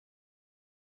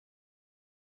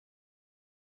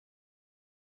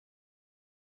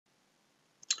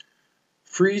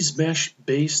Freeze mesh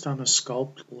based on a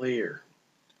sculpt layer.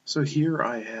 So here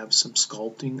I have some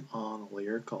sculpting on a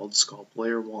layer called Sculpt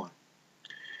Layer 1.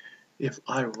 If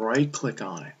I right click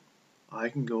on it, I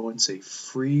can go and say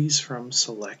freeze from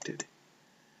selected.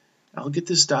 I'll get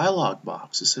this dialog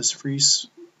box. It says freeze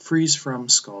from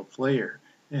sculpt layer.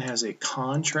 It has a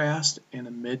contrast and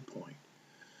a midpoint.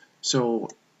 So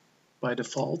by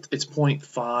default it's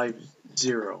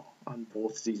 0.50 on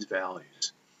both these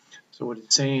values. So what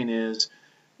it's saying is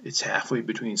it's halfway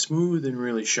between smooth and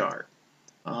really sharp.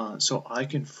 So I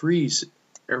can freeze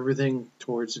everything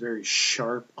towards very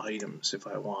sharp items if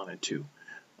I wanted to.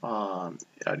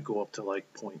 I'd go up to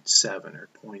like 0.7 or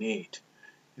 0.8.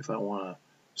 If I want to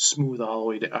smooth all the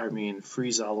way to,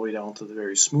 freeze all the way down to the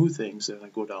very smooth things, then I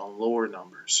go down lower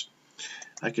numbers.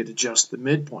 I could adjust the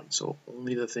midpoint, so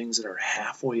only the things that are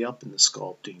halfway up in the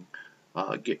sculpting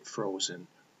get frozen,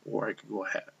 or I could go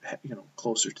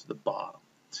closer to the bottom.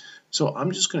 So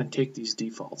I'm just going to take these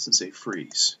defaults and say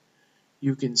freeze.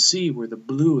 You can see where the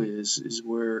blue is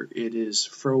where it is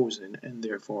frozen, and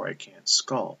therefore I can't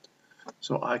sculpt.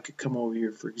 So I could come over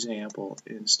here, for example,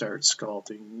 and start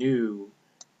sculpting new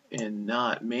and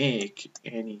not make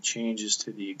any changes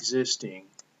to the existing,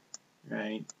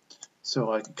 right? So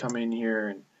I could come in here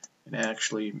and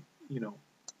actually,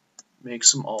 make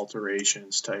some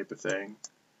alterations type of thing.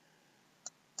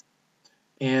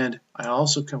 And I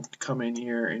also come in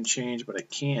here and change, but I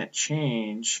can't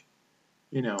change,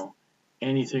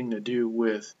 anything to do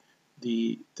with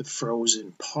the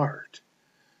frozen part.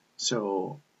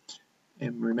 So,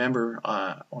 and remember,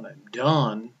 when I'm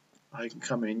done, I can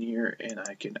come in here and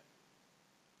I can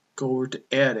go over to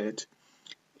edit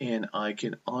and I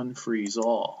can unfreeze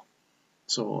all.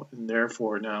 So, and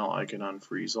therefore now I can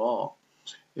unfreeze all.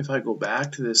 If I go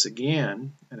back to this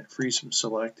again and I freeze from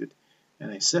selected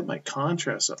and I set my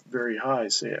contrast up very high,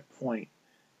 say at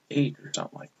 0.8 or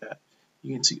something like that,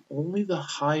 you can see only the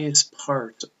highest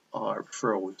parts are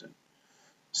frozen.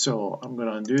 So I'm going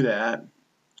to undo that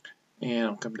and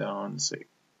I'll come down and say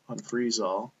unfreeze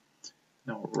all.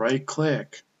 Now right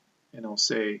click and I'll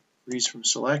say freeze from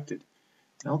selected.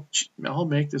 And I'll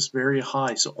make this very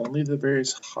high, so only the very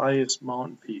highest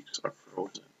mountain peaks are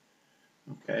frozen.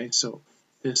 Okay, so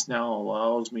this now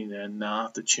allows me then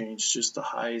not to change just the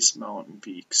highest mountain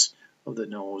peaks of the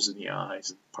nose and the eyes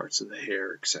and parts of the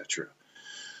hair, etc.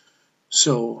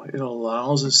 So it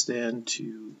allows us then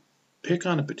to pick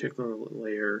on a particular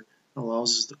layer, and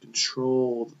allows us to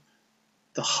control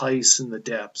the heights and the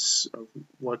depths of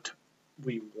what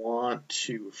we want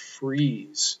to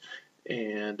freeze,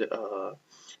 and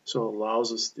so it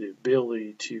allows us the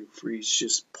ability to freeze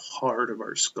just part of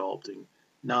our sculpting,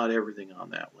 not everything on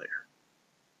that layer.